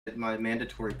my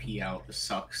mandatory pee out. This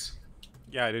sucks.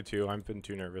 Yeah, I did too. I've been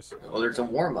too nervous. Well, there's a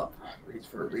warm up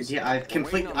for a reason. Yeah, I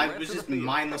was just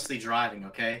mindlessly driving.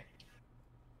 Okay.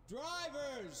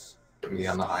 Drivers, Me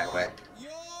on the highway.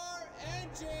 your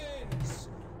engines.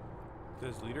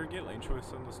 Does leader get lane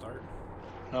choice on the start?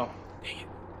 No. Dang it.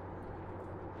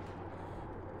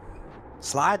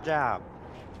 Slide job.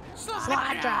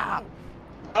 Slide job.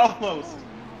 Almost.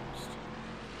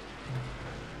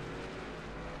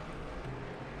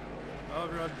 Well,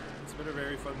 everyone, it's been a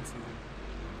very fun season.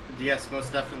 Yes,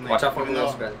 most definitely. Watch out for Even wheel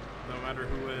though- spin. No matter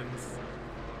who wins,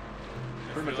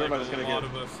 Pretty much I feel like everybody's gonna a get. lot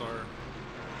of us are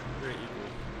very equal.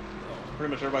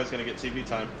 Pretty much everybody's gonna get TV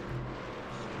time.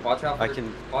 Watch out for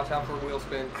watch out for wheel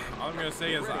spin. All I'm gonna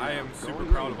say is I am super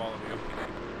proud of all of you.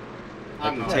 I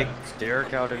I'm can not. take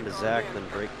Derek out into Zach, then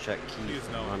brake check Keith Please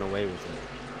no. and run away with it.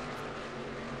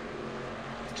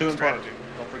 2 in park. Strategy.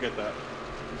 Don't forget that.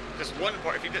 Just one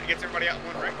part. If he gets everybody out in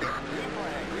one right. Green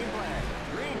flag, green flag,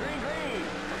 green, green, green.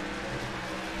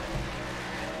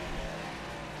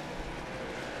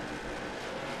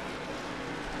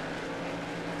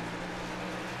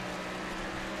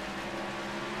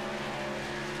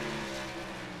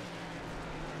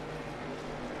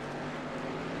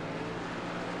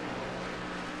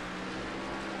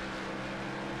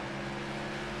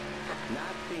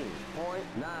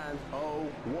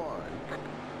 .901.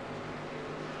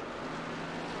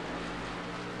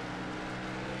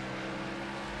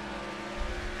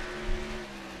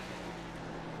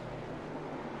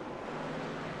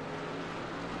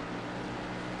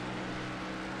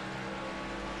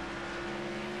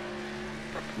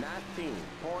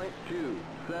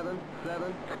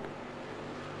 .277.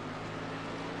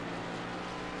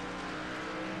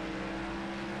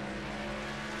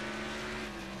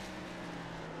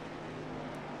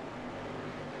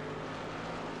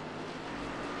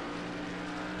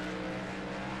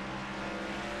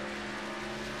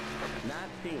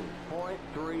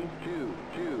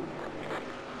 .322.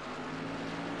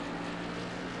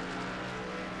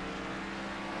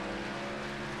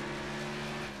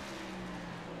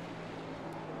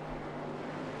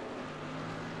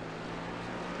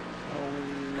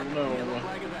 No. Yellow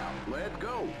flag is out. Let's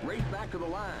go. Race back to the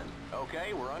line.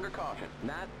 Okay, we're under caution.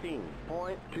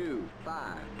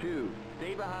 19.252.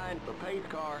 Stay behind the pace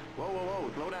car. Whoa, whoa,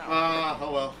 whoa. Slow down.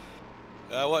 Oh well.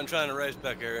 I wasn't trying to race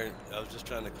back there. I was just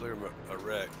trying to clear a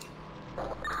wreck.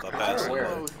 I passed Where?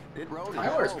 it. Pit road is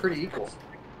Tyler is open. pretty equal.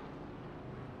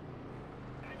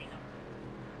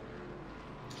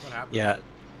 What happened? Yeah.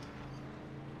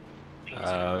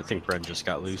 I think Bren just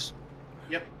got loose.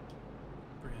 Yep.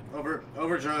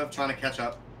 Overdrove, trying to catch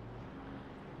up.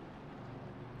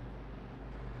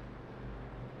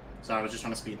 Sorry, I was just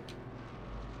trying to speed.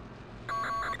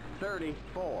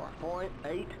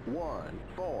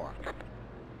 34.814.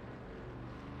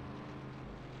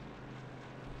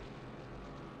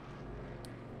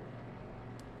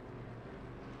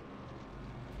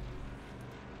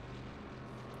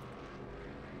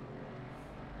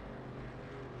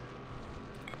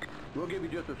 We'll give you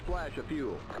just a splash of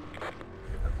fuel.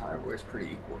 Tyler is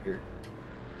pretty equal here.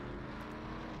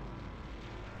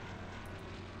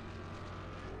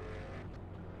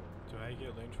 Do I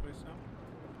get lane choice now?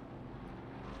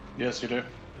 Yes, you do. Yeah,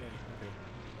 okay.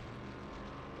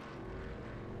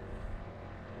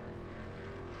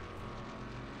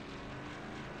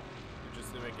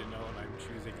 Just to make it known, I'm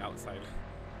choosing outside.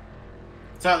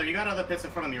 Tyler, you got other pits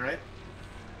in front of me, right?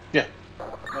 Yeah.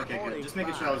 Okay, good. Just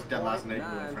making sure I was dead last minute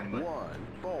in front of me.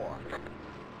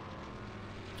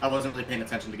 I wasn't really paying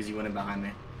attention because you went in behind me.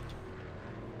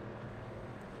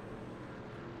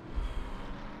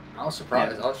 I was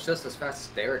surprised. Yeah. I was just as fast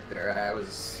as Derek there. I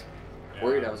was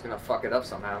worried I was gonna fuck it up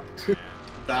somehow.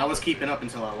 But I was keeping up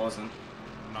until I wasn't.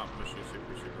 I'm not pushing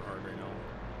super hard right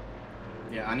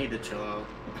now. Yeah, I need to chill out.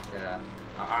 Yeah.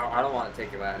 I don't want to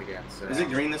take you out again. So Is it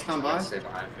green this time, I'm gonna by? stay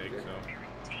behind. I think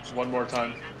so. One more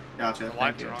time. Gotcha. The Thank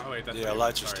lights you. are on. Oh wait, that's Yeah, right.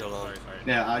 lights are Sorry, still on. sorry.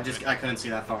 Yeah, I couldn't see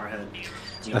that far ahead.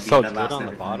 You know, I being felt dead good last on and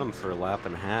the everything. bottom for a lap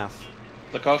and a half.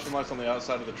 The caution lights on the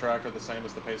outside of the track are the same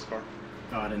as the pace car.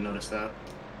 Oh, I didn't notice that.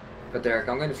 But Derek,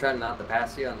 I'm going to try not to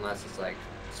pass you unless it's like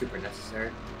super necessary.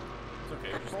 It's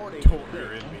okay. Just don't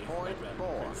rear end me.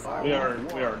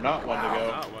 We are not one to go.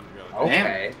 Not one to go.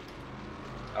 Okay.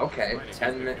 Okay. Sliding 10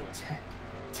 is minute, ridiculous.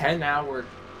 10-hour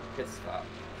pit stop.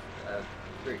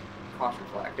 Three caution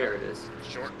flag. There it is.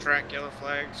 Short track yellow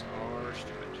flags are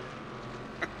stupid.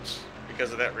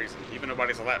 Because of that reason. Even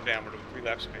nobody's a lap down, we're doing 3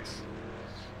 lap space.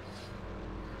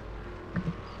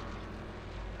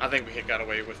 I think we got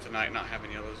away with tonight not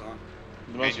having yellows on.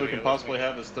 The most we Manual can yellows, possibly maybe.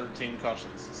 have is 13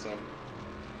 cautions. So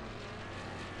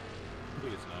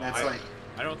Please no. That's I- like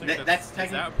I don't think that's is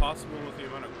technically. that possible with the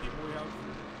amount of people we have?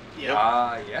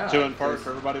 Yeah. Yeah. 2 in park there's- for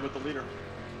everybody but the leader.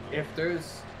 If there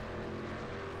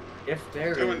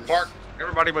 2 in park,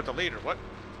 everybody but the leader. What?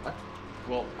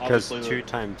 Well, Because obviously, 2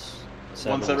 times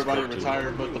 7 once is everybody 15.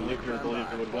 retired but the leader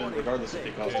would win, regardless if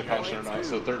he caused a caution or not.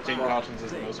 So 13 cautions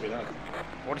is the most we'd have.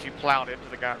 What if you plowed into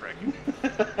the guy wreck?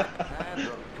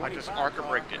 I just arca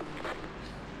braked it.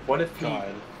 What if he?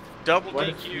 God. Double What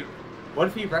if DQ. What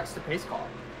if he wrecks the pace car?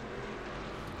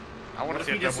 I want What to if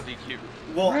see a he double just- DQ.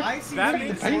 Well, Rick, I seem that to be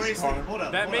makes- notoriously. Hold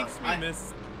up. That hold makes up. me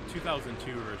miss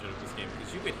 2002 version of this game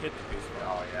because you could hit the pace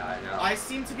car. Oh yeah, I know. I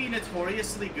seem to be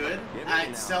notoriously good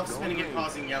at self-spinning and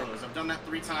causing yellows. I've done that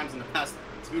 3 times in the past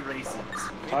 2 races.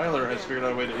 Tyler has figured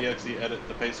out a way to EXE edit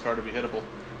the pace car to be hittable.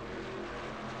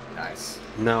 Nice.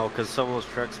 No, because some of those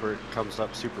tracks where it comes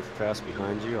up super fast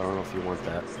behind you, I don't know if you want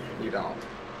that. You don't.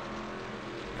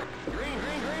 Green,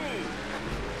 green, green.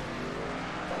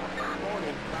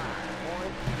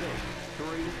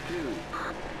 45.632.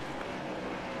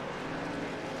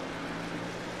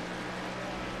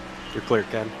 You're clear,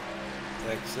 Ken.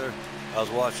 Thanks, sir. I was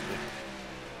watching it.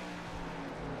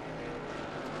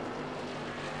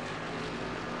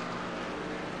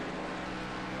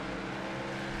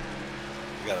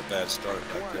 You got a bad start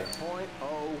back there.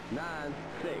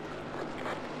 20.096.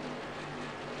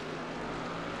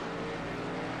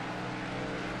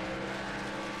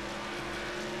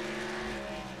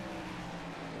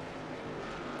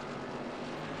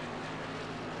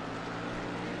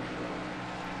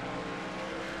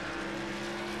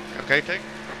 Okay, take.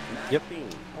 Yep.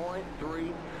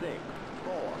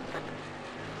 19.364.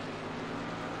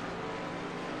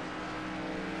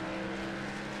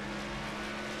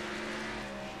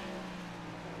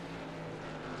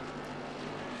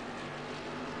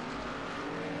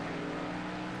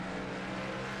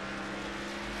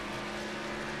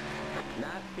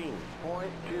 Nineteen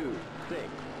point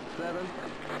 267.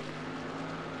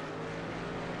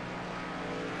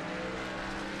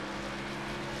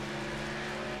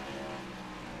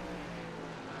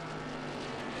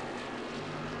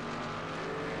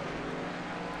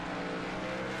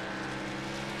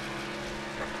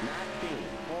 Nineteen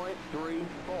point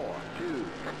 342.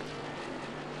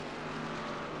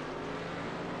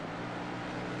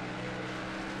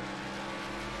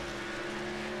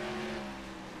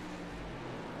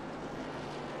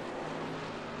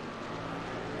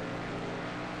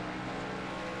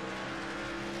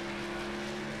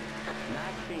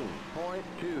 Nineteen point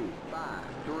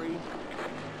 253.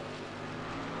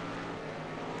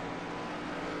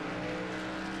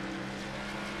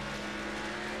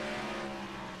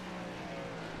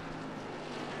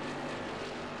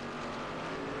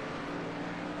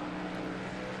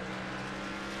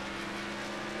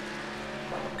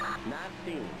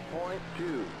 Nineteen point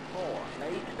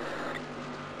 248.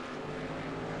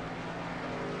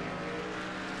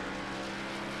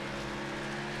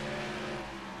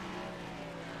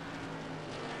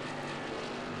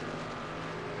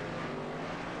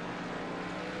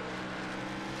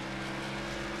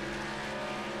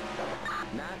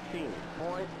 Nineteen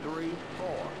point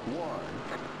 341.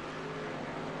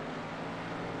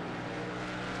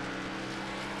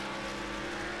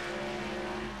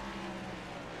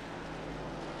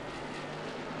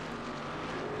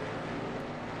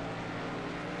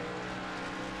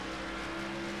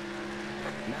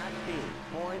 Nineteen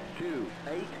point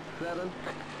 287.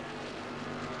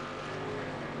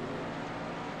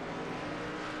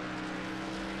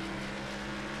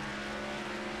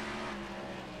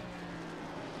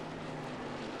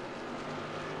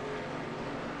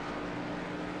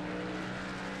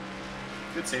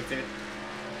 Good save, Tate.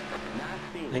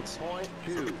 Thanks.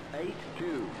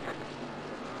 19.282.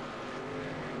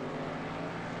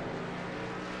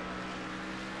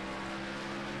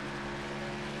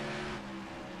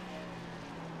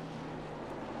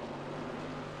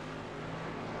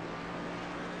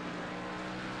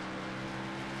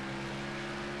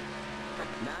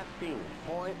 Nineteen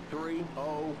point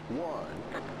 301.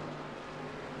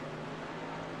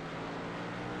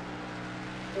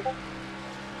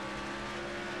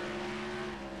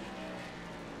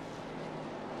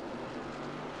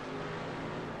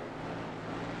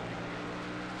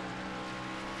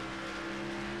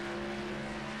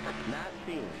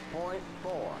 Nineteen point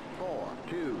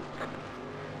 442.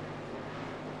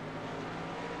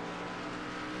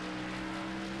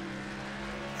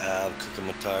 I'm cooking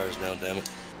my tires now, damn it.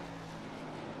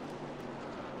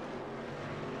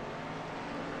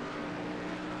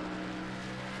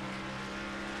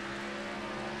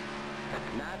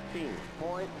 Nineteen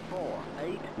point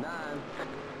 489.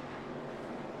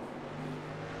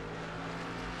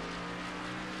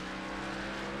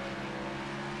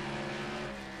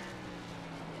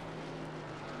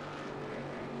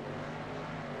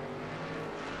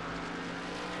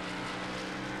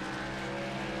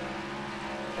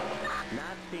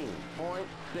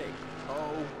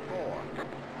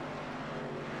 19.604.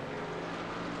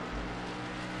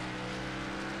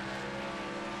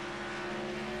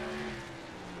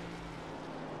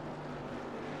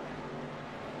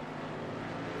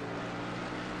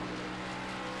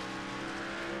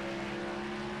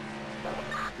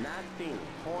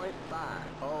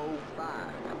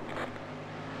 .505.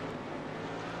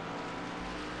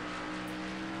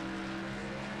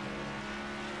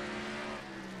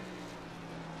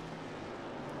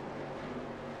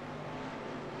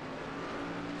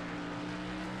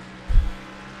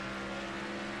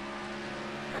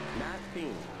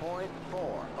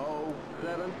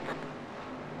 19.407.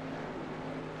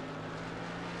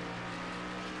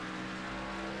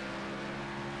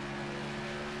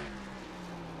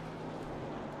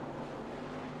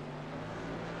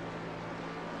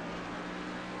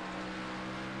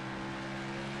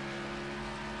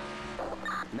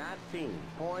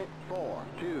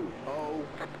 19.420.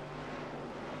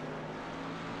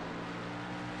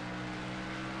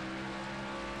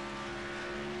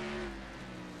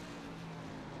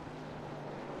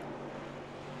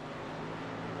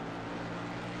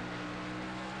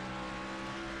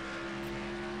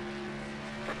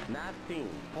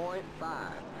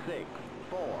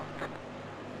 19.564.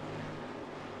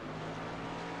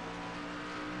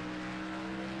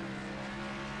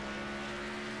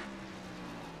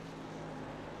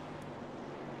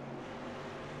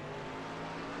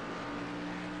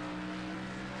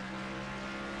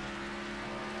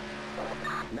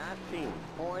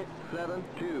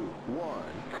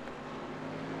 19.721.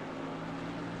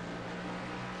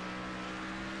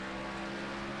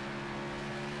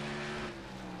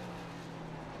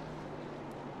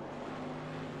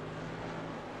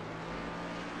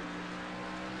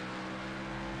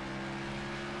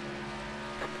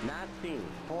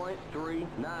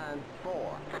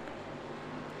 19.394.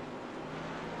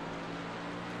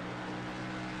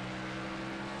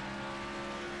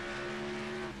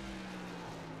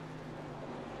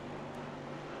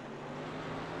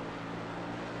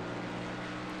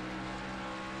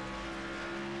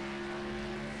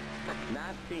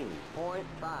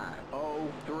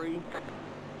 19.503.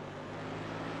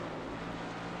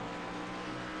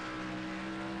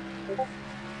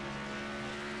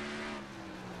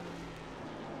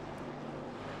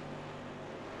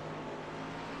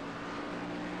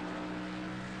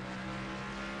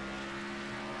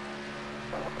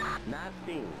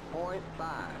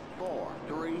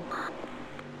 19.543.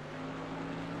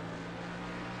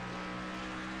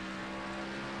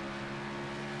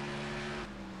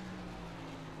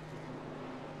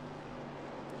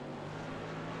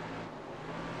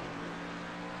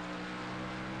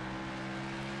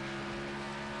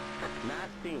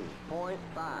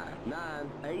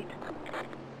 19.598.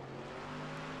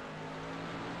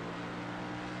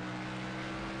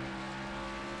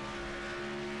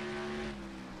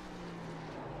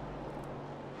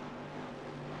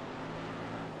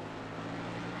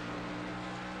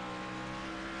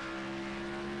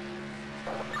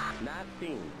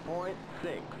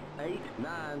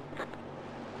 19.689.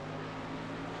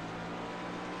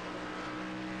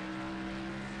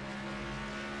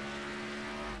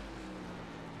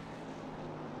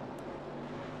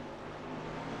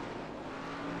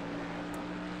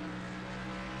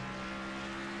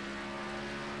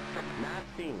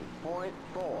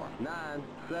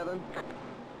 19.497.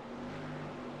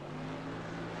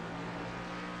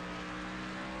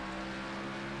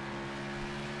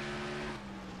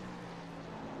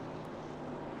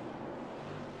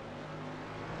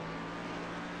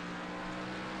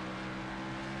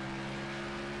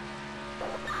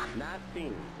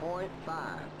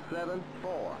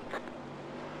 19.574.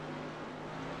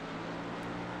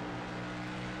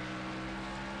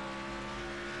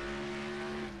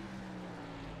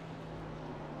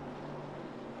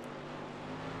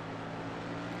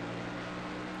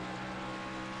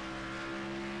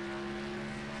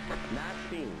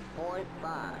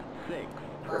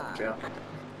 19.565. Joe.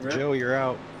 Joe, you're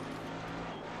out.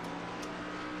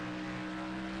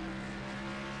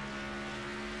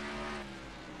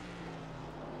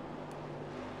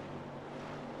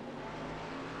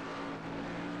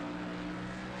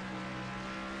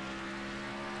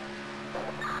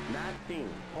 Nineteen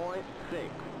point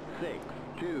six six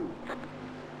two.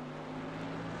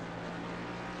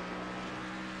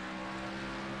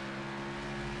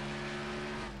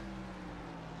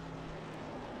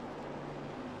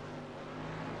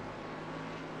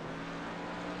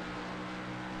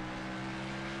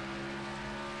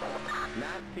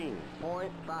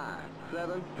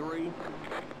 19.573. 19.574.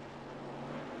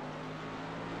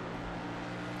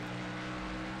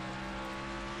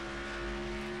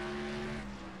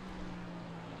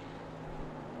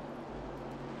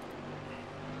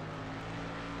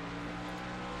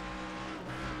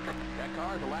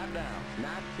 car's a lap down.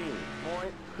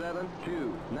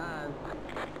 19.729.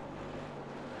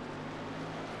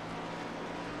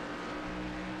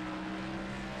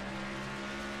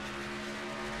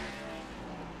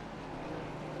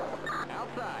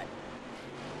 Outside.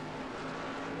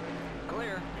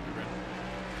 Clear.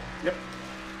 Yep.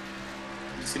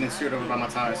 Just getting steered over by my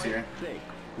tires here.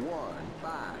 615.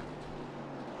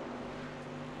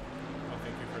 Oh,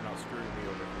 thank you for not screwing me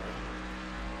over, right?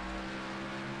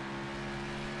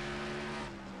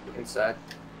 Inside.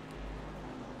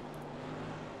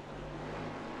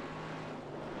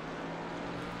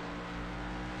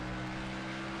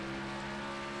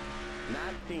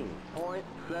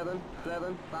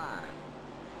 $19.775.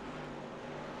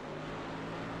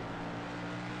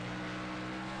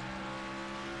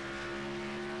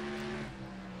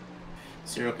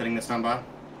 Serial pitting this time, Bob.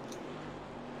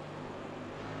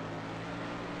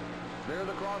 There's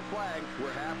the cross flags.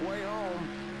 We're halfway home.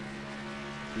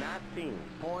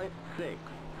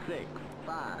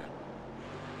 19.665.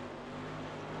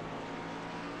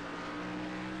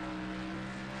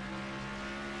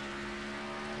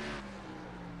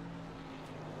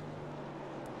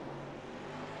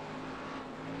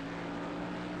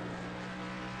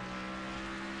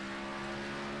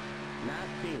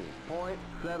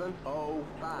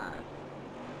 $19.705.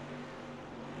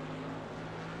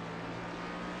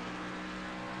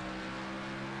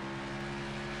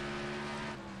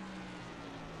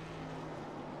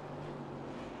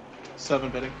 Seven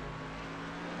bidding.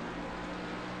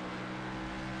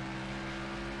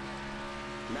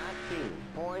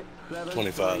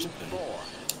 25.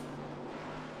 19.734.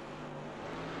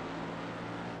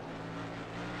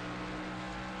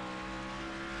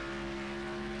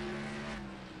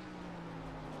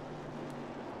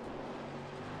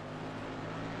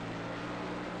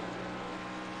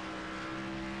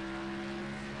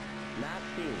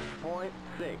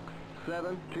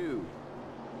 $19.672.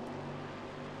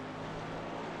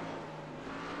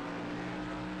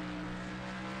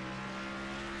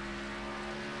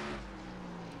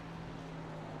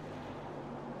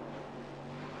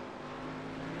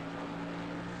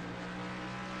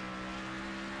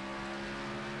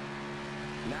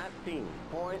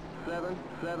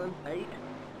 $19.778.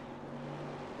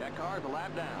 That car's a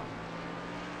lap down.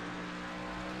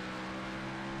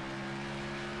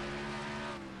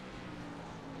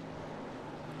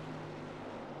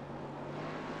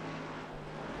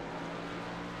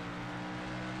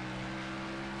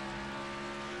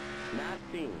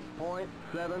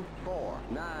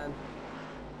 $19.749.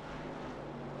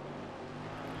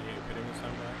 You ain't pitting this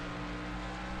time back?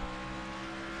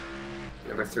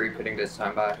 Number 3 pitting this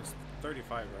time by. It's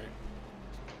 35, right?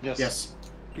 Yes. Yes.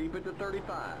 Keep it to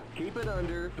 35. Keep it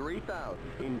under 3,000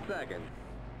 in second.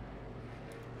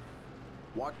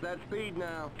 Watch that speed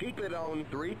now. Keep it on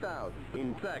 3,000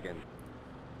 in second.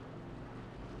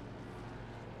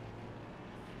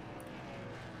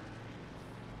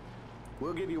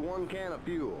 We'll give you 1 can of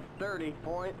fuel.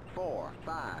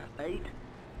 30.458.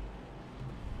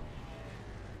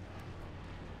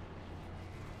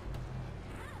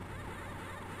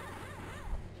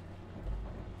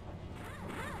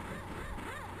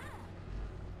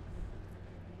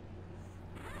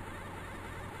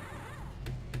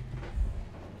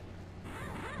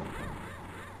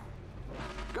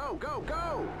 Go, go,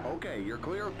 go! Okay, you're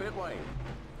clear of pit lane.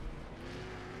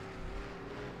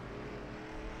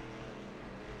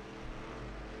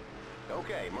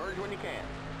 Okay, merge when you can.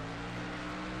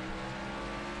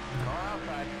 Car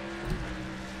outside.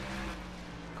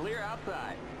 Clear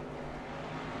outside.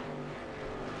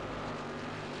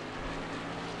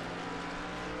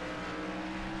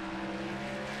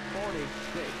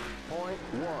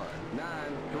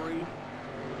 .193.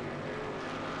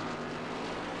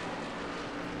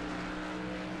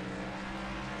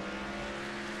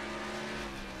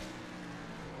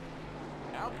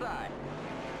 Outside.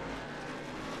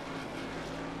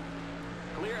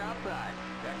 Clear outside.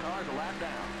 That car's a lap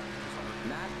down.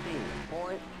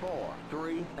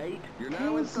 19.438. You're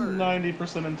now in It's third.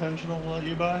 90% intentional, will let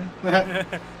you buy. Or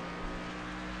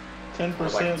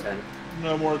 10%, like 10.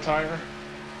 no more tire.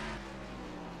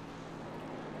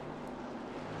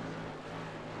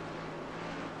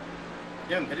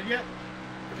 You haven't pitted yet?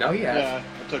 No, he has. Yeah,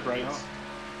 I took rights.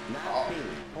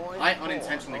 19.401. I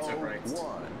unintentionally took rights.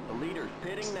 The leader's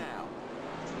pitting now.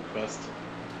 Best.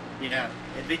 Yeah.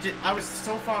 They did. I was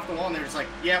so far off the wall, and they're just like,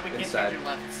 "Yeah, we can't Inside. change your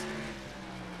lefts."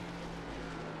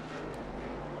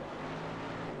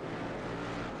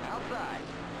 Outside.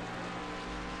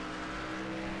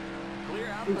 Clear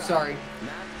outside. Oops, sorry.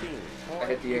 19.236. I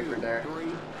hit the apron there.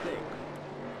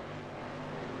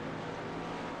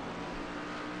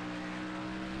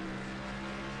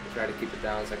 Try to keep it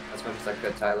down as much as I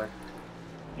could, Tyler.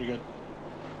 You're good.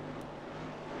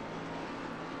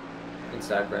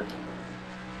 Inside, Brent.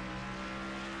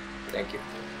 Thank you.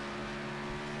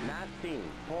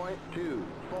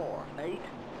 19.248.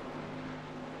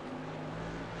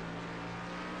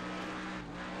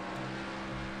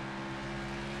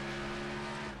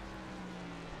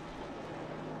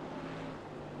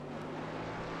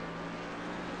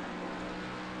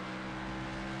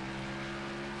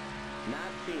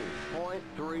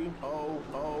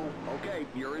 .300. Okay,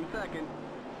 you're in second.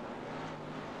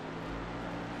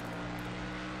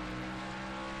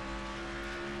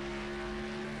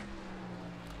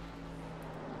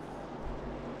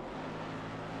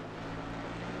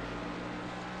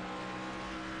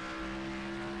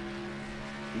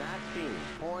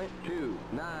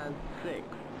 .296.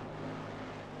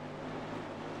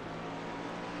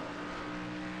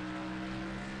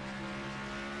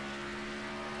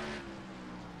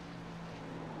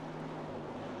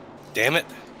 Damn it.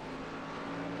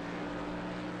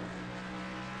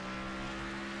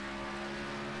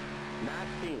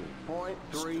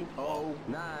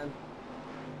 19.309.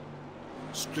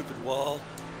 Stupid wall.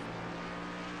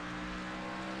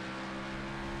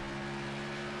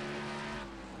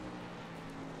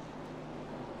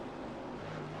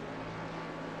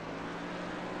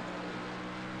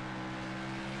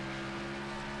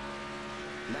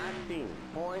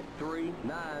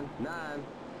 .399.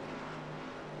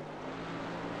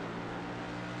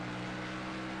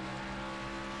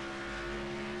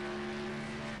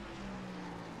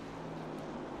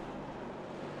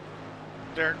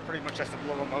 Derek pretty much has to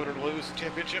blow a motor to lose the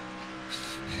championship.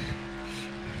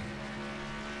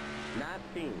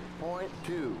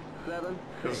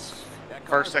 19.276.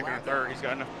 First, second, or third, he's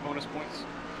got enough bonus points.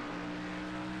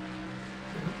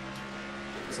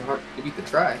 It's hard. You could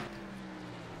try.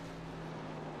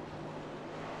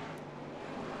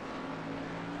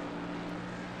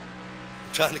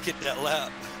 Trying to get that lap.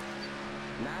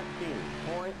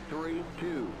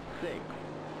 19.326.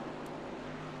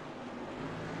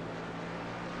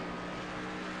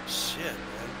 Shit,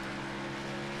 man.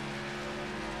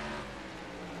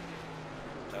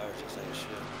 Tires just ain't shit.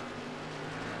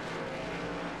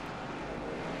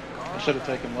 I should have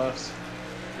taken lefts.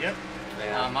 Yep.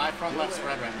 Yeah. My front left's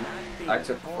red right now. I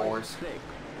took fours.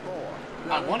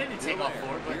 I wanted to take off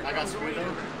forward, but I got screwed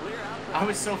over. I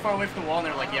was so far away from the wall, and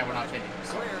they're like, yeah, we're not taking it.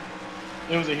 So.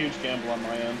 It was a huge gamble on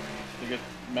my end to get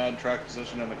mad track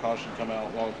position and the caution come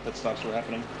out while pit stops were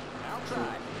happening.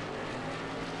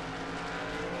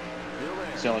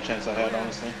 It's the only chance I had,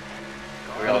 honestly.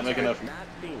 I didn't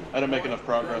make enough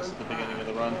progress at the beginning of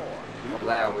the run.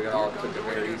 Wow, we all took it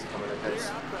very easy coming to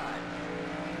pits.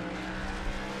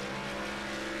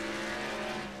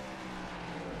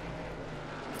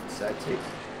 Side take.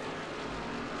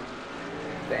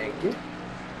 Thank you.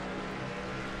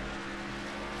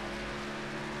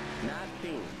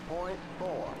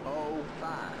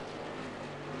 19.405.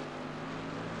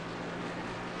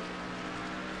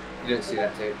 You didn't see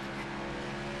that tape.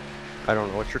 I don't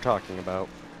know what you're talking about.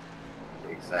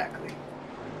 Exactly.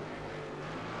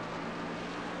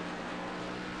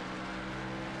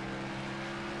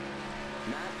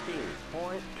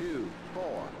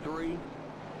 .243.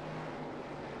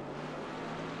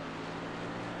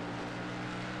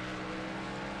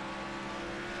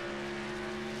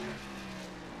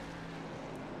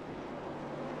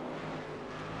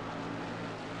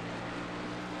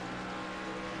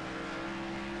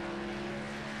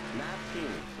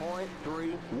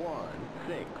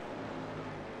 .316.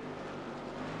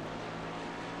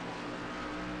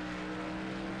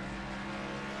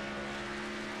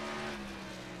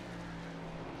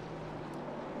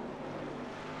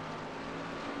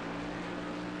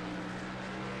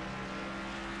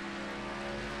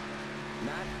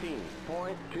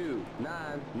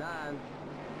 .299.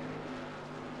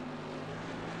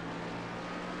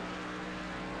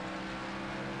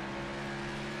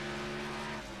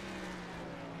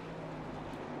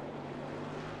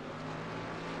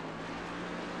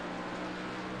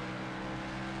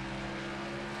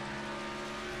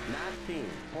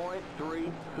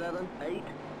 .378.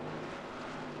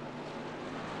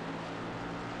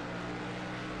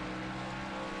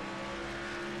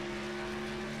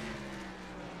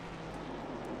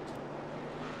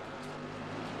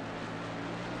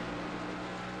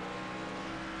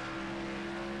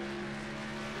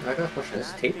 I got a question.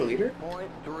 Is tape a leader?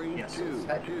 Yes. He's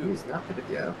not good.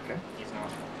 Yeah, okay. He's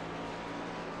not.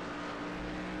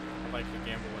 I like the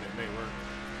gamble when it may work.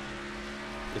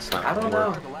 It's not I don't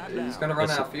gonna know. work. He's gonna run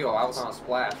out of fuel. I was on a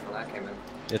splash when that came in.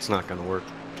 It's not gonna work.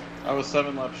 I was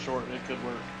 7 laps short. It could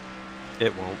work.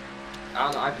 It won't. I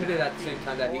don't know. I put it at the same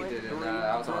time that he did, and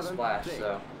I was on a splash,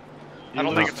 so. I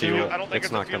don't think it's fuel. I don't think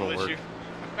it's a not fuel gonna work. issue.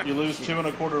 You lose 2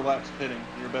 1/4 laps pitting.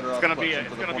 You're better off. It's gonna be a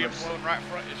corners. blown right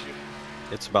front issue.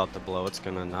 It's about to blow. It's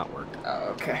gonna not work. Oh,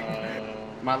 okay.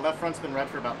 My left front's been red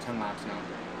for about 10 laps now.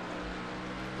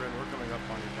 Brent, we're coming up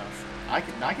on your pass. I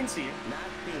can see you.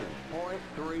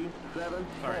 19.374.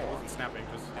 Sorry, it wasn't snapping.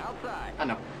 Just Outside. I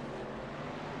know.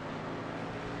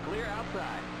 Clear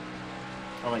outside.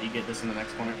 I'll let you get this in the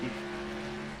next corner, Keith.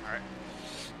 All right.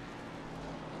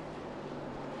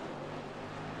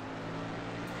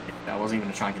 I wasn't even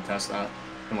gonna try and contest that.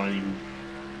 I don't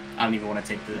even want to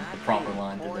take the proper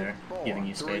line through there, giving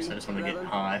you space. I just want to get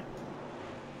high.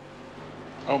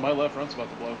 Oh, my left front's about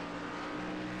to blow.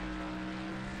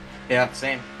 Yeah,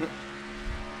 same.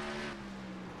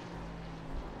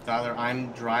 Tyler,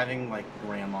 I'm driving like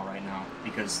grandma right now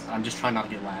because I'm just trying not to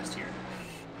get last here.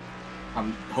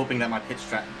 I'm hoping that my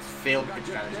failed pitch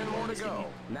strategy will just get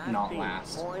me not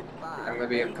last. I'm gonna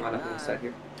be coming up inside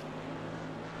here.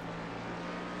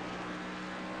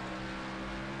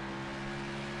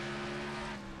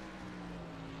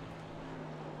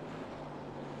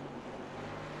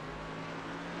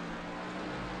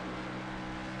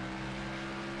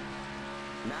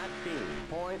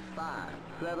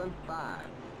 .575.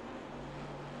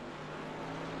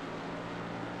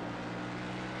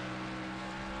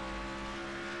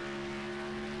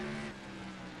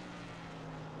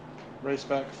 Race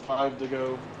back, 5 to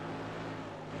go.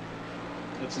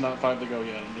 It's not 5 to go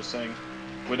yet. I'm just saying,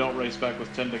 we don't race back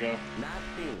with 10 to go.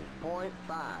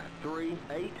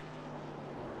 19.538.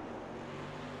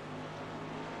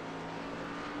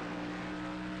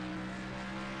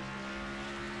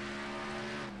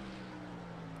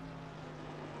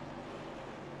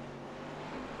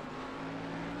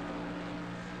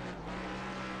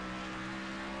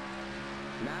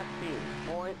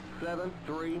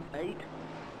 .738.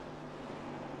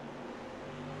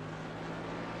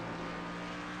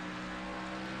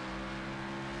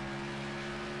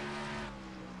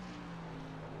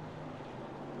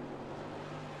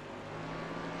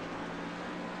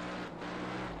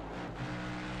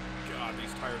 God,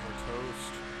 these tires are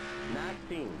toast.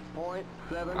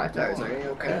 19.7. My tires are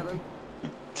okay.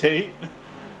 Tate,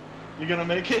 you gonna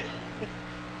make it?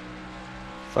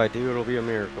 If I do, it'll be a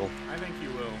miracle. I think you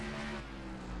will.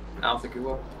 I don't think it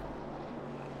will.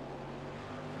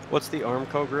 What's the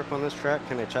Armco grip on this track?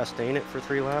 Can I chastain it for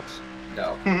 3 laps?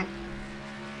 No. It's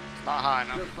not high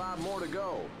enough. Just 5 more to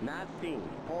go.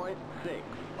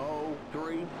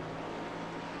 19.603.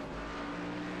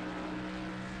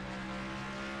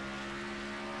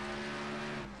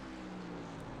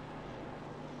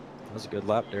 That was a good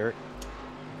lap, Derek.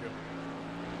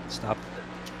 Stop.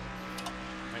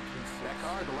 That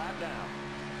car's a lap down.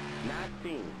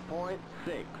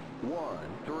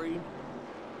 19.613.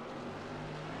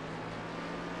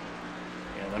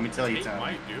 Yeah, let me tell you, Tate Tyler.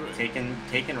 might do it.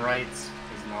 Taking rights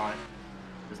is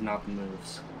not the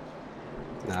moves.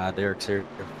 Nah, Derek's here.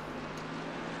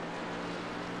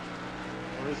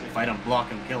 Where is he? Fight him, block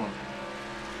him, kill him.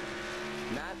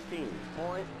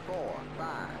 19.451.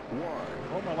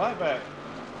 Oh, my lap back.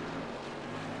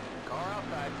 Car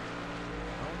outside.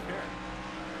 I don't care.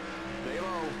 Stay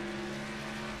low.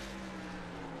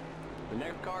 The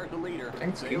next car's the leader.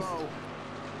 Thanks, Stay Keith. low.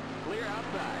 Clear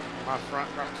outside. My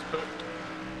front's cooked.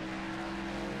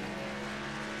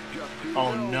 Just 2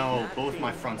 Oh to go. no, both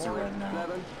my fronts are red now.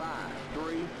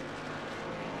 19.753.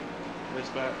 Race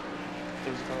back.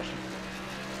 There's a caution.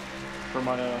 For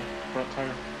my front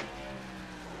tire.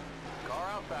 Car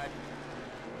outside.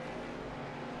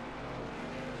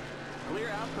 Clear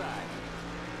outside.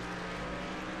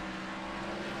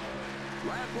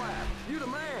 Last lap. You the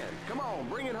man. Come on,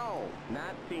 bring it home.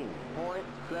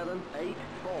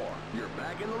 19.784. You're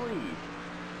back in the lead.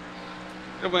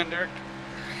 Good win, Derek.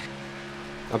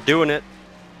 I'm doing it.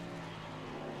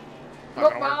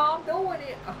 Not gonna work. I'm doing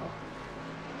it. Oh.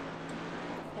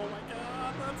 Oh my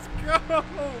God, let's go!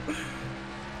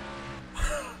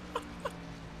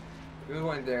 Good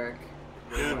one, Derek.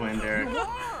 Good win, Derek. Come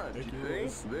on. Thank you.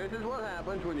 See? This is what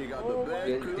happens when you got the I best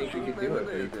didn't think you could do it,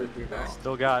 but you took me back.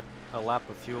 Still got a lap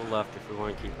of fuel left if we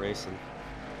want to keep racing.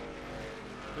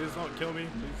 Please don't kill me.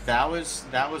 Please. That was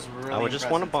really I would just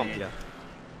want to impressive, bump Tate. you.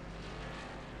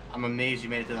 I'm amazed you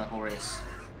made it through that whole race.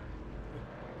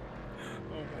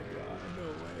 Oh my God, no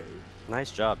way.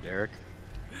 Nice job, Derek.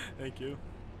 Thank you.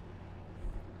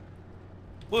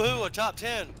 Woohoo, a top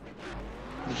 10.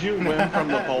 Did you win from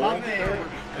the pole? My man.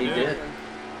 He did.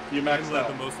 You I maxed led out.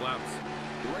 the most laps.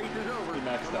 The race is over. You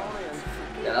maxed Come out. on in.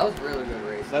 Yeah, that was a really good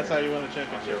race. That's how there. you win a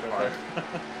championship right there.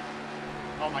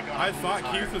 Oh my god. I thought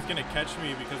Keith was gonna catch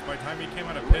me because by the time he came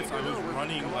out of pits, I was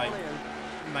running like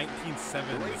 19.7s.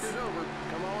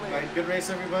 Alright, good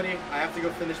race, everybody. I have to go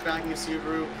finish backing a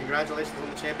Subaru. Congratulations on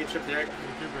the championship, Derek.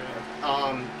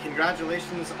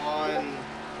 Congratulations on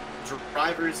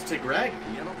drivers to Greg,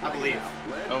 I believe.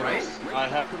 Oh, right? I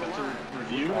have to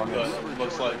review, but it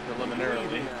looks like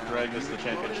preliminarily Greg is the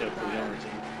championship for the owner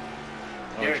team.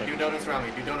 Derek, do donuts around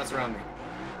me. Do donuts around me.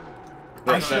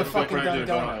 I should have fucking done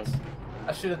donuts.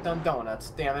 I should have done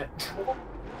donuts, damn it.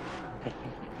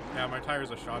 Yeah, my tires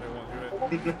are shot, it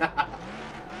won't do it.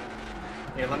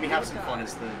 Here, let me have some fun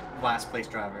as the last place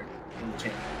driver in the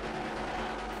champ.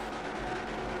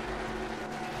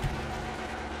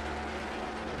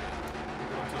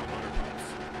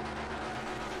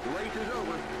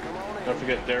 Don't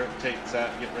forget Derek, Tate,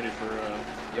 Zach, get ready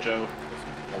for Joe.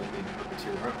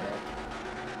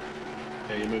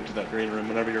 Yeah, you move to that green room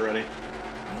whenever you're ready.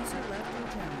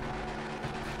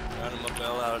 Round my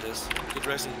bell out of this. Good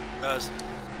racing, guys.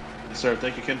 Yes, sir.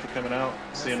 Thank you, Ken, for coming out,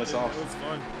 seeing us off. It was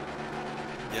fun.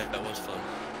 Yeah, that was fun.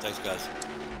 Thanks, guys.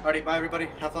 Alrighty, bye everybody.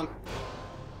 Have fun.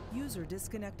 User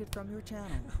disconnected from your channel.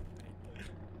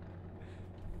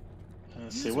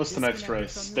 Let's see, what's the next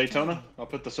race? Daytona? I'll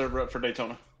put the server up for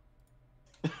Daytona.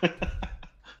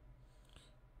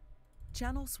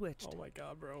 Channel switched. Oh my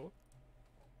god, bro.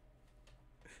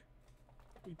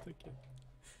 We took it.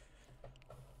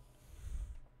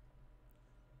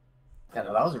 Yeah,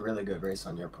 no, that was a really good race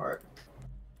on your part.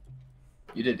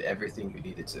 You did everything you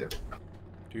needed to.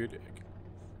 Dude,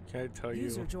 can I tell you?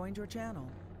 User joined your channel.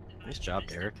 Nice job,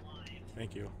 Derek.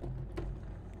 Thank you.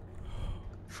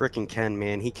 Frickin' Ken,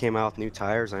 man, he came out with new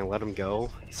tires and I let him go.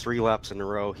 3 laps in a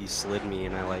row, he slid me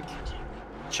and I like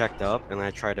checked up and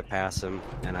I tried to pass him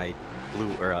and I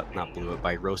not blew it, but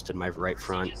I roasted my right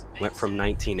front. Went from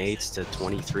 19.8s to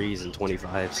 23s and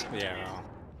 25s. Yeah.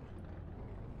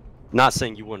 Not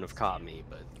saying you wouldn't have caught me,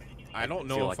 but I don't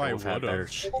know if I would have.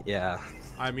 Yeah.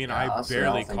 I mean, Yeah, I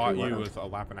barely caught you you with a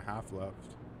lap and a half left.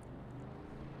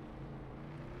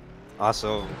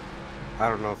 Also, I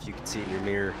don't know if you can see in your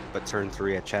mirror, but turn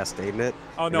 3 at Chastain it.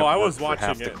 Oh no, I was watching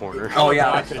half it. the corner. Oh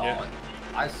yeah, I watching saw it. it.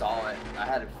 I saw it. I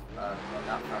had it, well,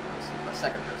 not front row seat, but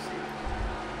second row seat.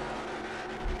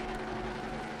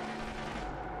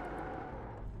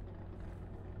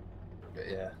 But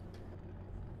yeah.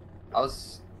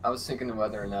 I was thinking of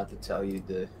whether or not to tell you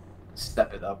to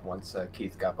step it up once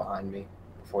Keith got behind me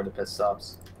before the pit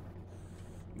stops.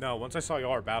 No, once I saw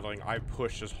y'all are battling, I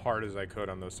pushed as hard as I could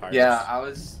on those tires. Yeah, I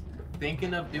was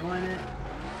thinking of doing it,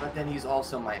 but then he's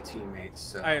also my teammate,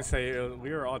 so... I didn't say,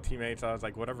 we were all teammates, I was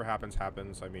like, whatever happens,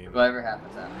 happens, I mean... Whatever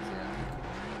happens, happens, yeah.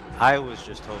 I was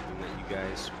just hoping that you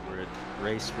guys would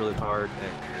race really hard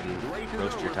and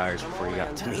roast your tires before you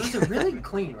got to me. It was a really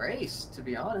clean race, to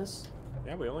be honest.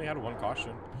 Yeah, we only had 1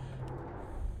 caution.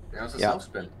 It was a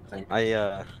self-spin thing.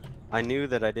 I knew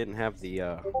that I didn't have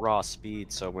the raw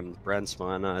speed, so when Brent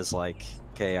spun, I was like,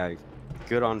 okay, I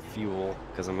good on fuel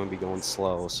because I'm gonna be going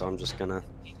slow, so I'm just gonna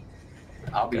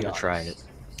try it.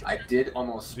 I did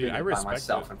almost spin Dude, by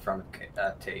myself in front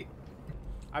of Tate.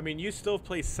 I mean, you still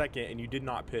placed second and you did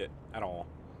not pit at all.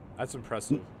 That's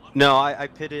impressive. No, I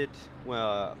pitted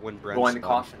when Brent Going to spun.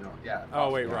 caution, yeah.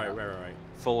 Oh wait, caution, right.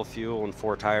 Full of fuel and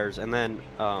 4 tires, and then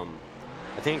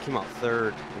I think it came out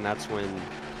 3rd, and that's when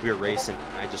we were racing.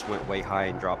 I just went way high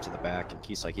and dropped to the back, and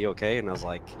Keith's like, "You okay?" And I was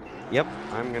like, "Yep,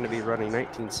 I'm gonna be running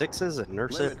 19.6s and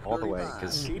nurse it all the way,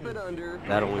 because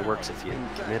that only works if you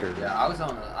commit her." Yeah, I was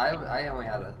on. I only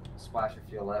had a splash of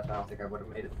fuel left. I don't think I would have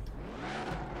made it.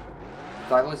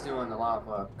 So I was doing a lot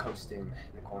of coasting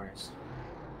in the corners.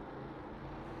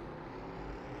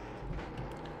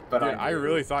 But Dude, I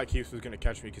really thought Keith was gonna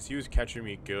catch me because he was catching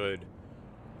me good.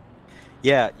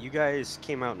 Yeah, you guys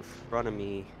came out in front of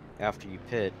me after you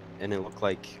pit, and it looked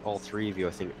like all 3 of you,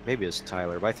 I think, maybe it was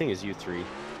Tyler, but I think it was you 3,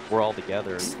 were all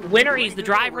together. Winner, he's the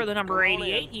driver of the number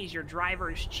 88. He's your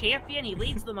driver's champion. He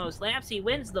leads the most laps. He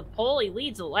wins the pole. He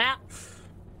leads the lap.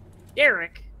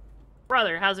 Derek,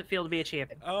 brother, how's it feel to be a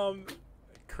champion?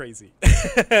 Crazy.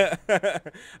 I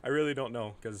really don't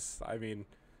know, because, I mean,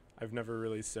 I've never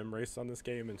really sim raced on this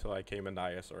game until I came into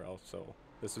ISRL, so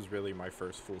this is really my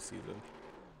first full season.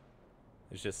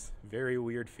 It's just very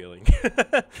weird feeling.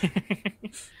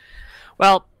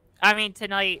 Well, I mean,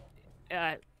 tonight,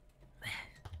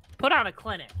 put on a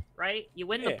clinic, right? You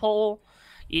win the pole.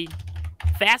 You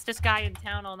fastest guy in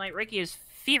town all night. Ricky is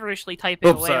feverishly typing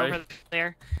away over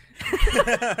there.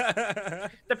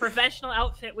 The professional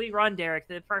outfit we run, Derek.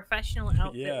 The professional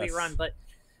outfit we run. But,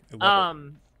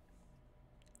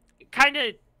 kind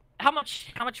of, how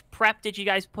much prep did you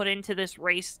guys put into this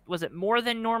race? Was it more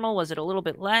than normal? Was it a little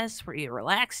bit less? Were you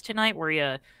relaxed tonight? Were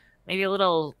you maybe a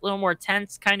little more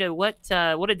tense? Kind of what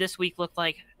did this week look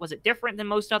like? Was it different than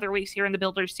most other weeks here in the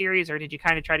Builders Series, or did you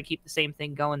kind of try to keep the same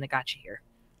thing going that got you here?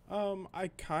 I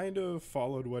kind of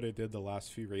followed what I did the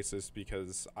last few races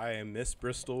because I missed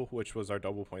Bristol, which was our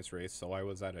double points race, so I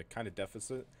was at a kind of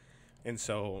deficit. And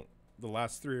so the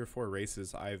last 3 or 4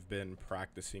 races, I've been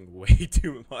practicing way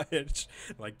too much.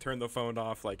 Like, turn the phone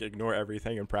off, like, ignore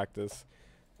everything and practice.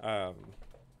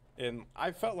 And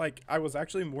I felt like I was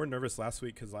actually more nervous last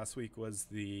week because last week was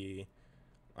the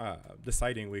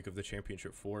deciding week of the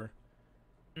Championship 4.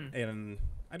 And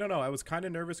I don't know, I was kind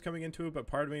of nervous coming into it, but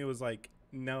part of me was like,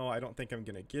 no, I don't think I'm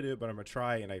going to get it, but I'm going to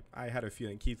try. And I had a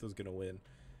feeling Keith was going to win.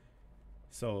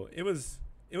 So it was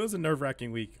a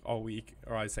nerve-wracking week all week,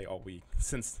 or I say all week,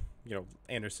 since, you know,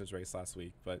 Anderson's race last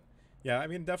week. But yeah, I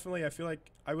mean, definitely I feel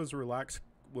like I was relaxed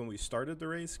when we started the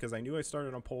race because I knew I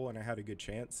started on pole and I had a good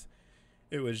chance.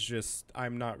 It was just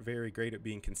I'm not very great at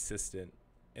being consistent.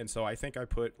 And so I think I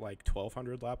put like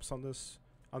 1,200 laps on this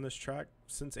track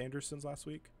since Anderson's last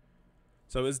week.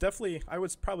 So it was definitely, I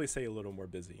would probably say, a little more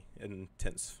busy and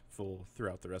tenseful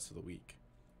throughout the rest of the week.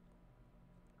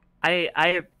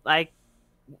 I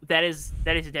that is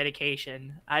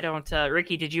dedication. I don't.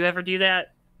 Ricky, did you ever do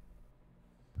that?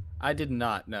 I did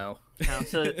not. No. No,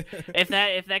 so if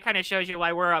that kind of shows you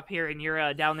why we're up here and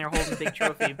you're down there holding a big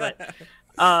trophy, but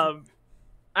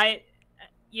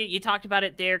you talked about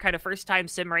it there, kind of first time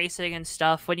sim racing and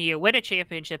stuff. When you win a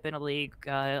championship in a league,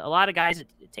 a lot of guys it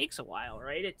takes a while,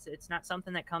 right? It's not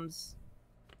something that comes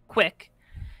quick,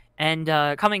 and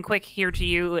coming quick here to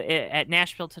you at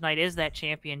Nashville tonight is that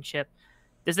championship.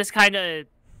 Does this kind of,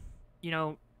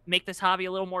 make this hobby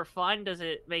a little more fun? Does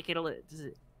it make it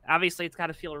obviously it's got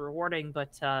to feel rewarding,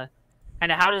 but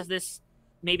kind of how does this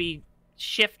maybe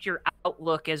shift your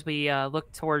outlook as we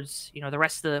look towards the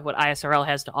rest of what ISRL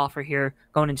has to offer here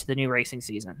going into the new racing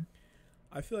season?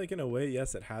 I feel like in a way,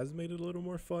 yes, it has made it a little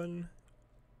more fun,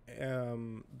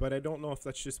 but I don't know if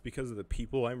that's just because of the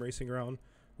people I'm racing around.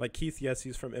 Like Keith, yes,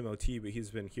 he's from MOT, but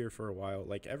he's been here for a while.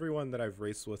 Like everyone that I've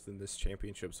raced with in this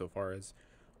championship so far has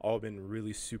all been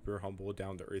really super humble,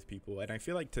 down to earth people, and I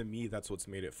feel like to me that's what's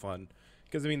made it fun.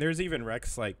 Because I mean, there's even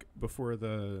wrecks like before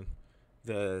the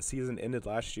season ended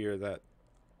last year that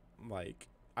like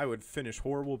I would finish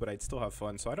horrible, but I'd still have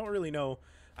fun. So I don't really know.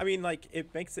 I mean, like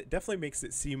it definitely makes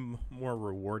it seem more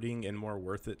rewarding and more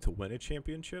worth it to win a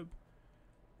championship,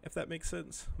 if that makes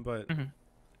sense. But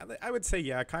I would say,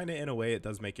 yeah, kind of in a way it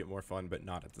does make it more fun, but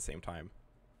not at the same time.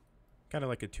 Kind of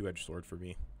like a two-edged sword for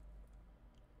me.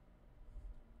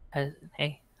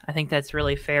 Hey, I think that's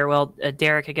really fair. Well,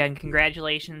 Derek, again,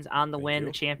 congratulations on the win,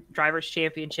 the Drivers'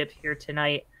 Championship here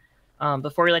tonight.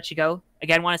 Before we let you go,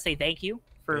 again, want to say thank you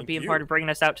for being part of bringing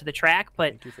us out to the track.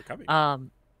 But thank you for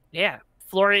coming. Yeah,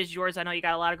 floor is yours. I know you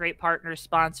got a lot of great partners,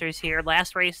 sponsors here.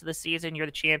 Last race of the season, you're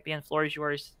the champion. Floor is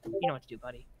yours. You know what to do,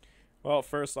 buddy. Well,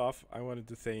 first off, I wanted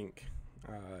to thank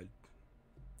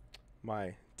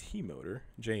my team owner,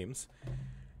 James.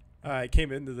 I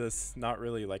came into this not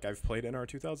really like I've played NR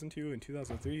 2002 and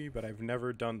 2003, but I've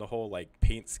never done the whole like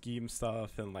paint scheme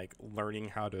stuff and like learning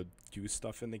how to do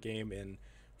stuff in the game. And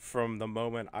from the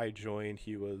moment I joined,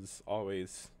 he was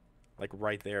always like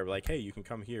right there, like, hey, you can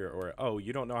come here, or oh,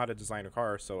 you don't know how to design a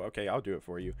car, so okay, I'll do it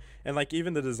for you. And like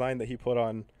even the design that he put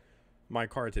on my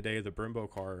car today, the Brembo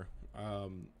car,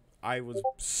 I was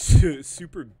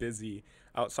super busy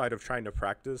outside of trying to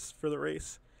practice for the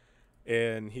race.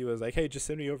 And he was like, hey, just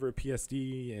send me over a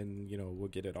PSD and, we'll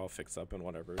get it all fixed up and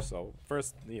whatever. So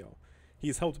first,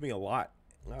 he's helped me a lot.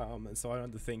 And so I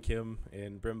wanted to thank him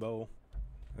and Brembo,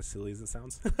 as silly as it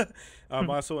sounds. I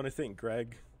also want to thank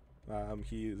Greg.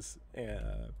 He's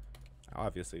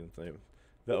obviously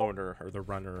the owner or the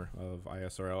runner of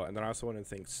ISRL. And then I also want to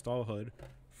thank Stallhood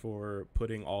for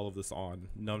putting all of this on.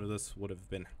 None of this would have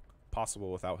been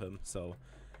possible without him. So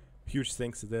huge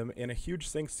thanks to them, and a huge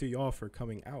thanks to y'all for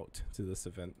coming out to this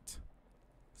event.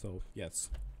 So, yes.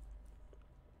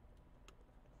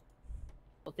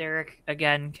 Well, Derek,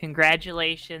 again,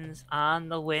 congratulations on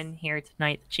the win here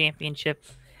tonight, the championship.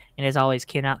 And as always,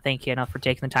 cannot thank you enough for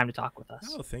taking the time to talk with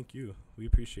us. Oh, thank you. We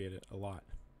appreciate it a lot.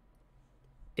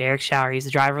 Derek Schauer, he's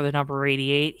the driver of the number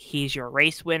 88. He's your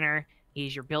race winner.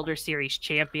 He's your Builder Series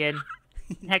champion.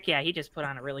 Heck yeah, he just put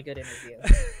on a really good interview.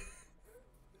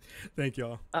 Thank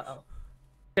y'all. Uh-oh.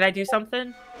 Did I do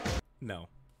something? No.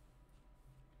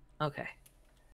 Okay.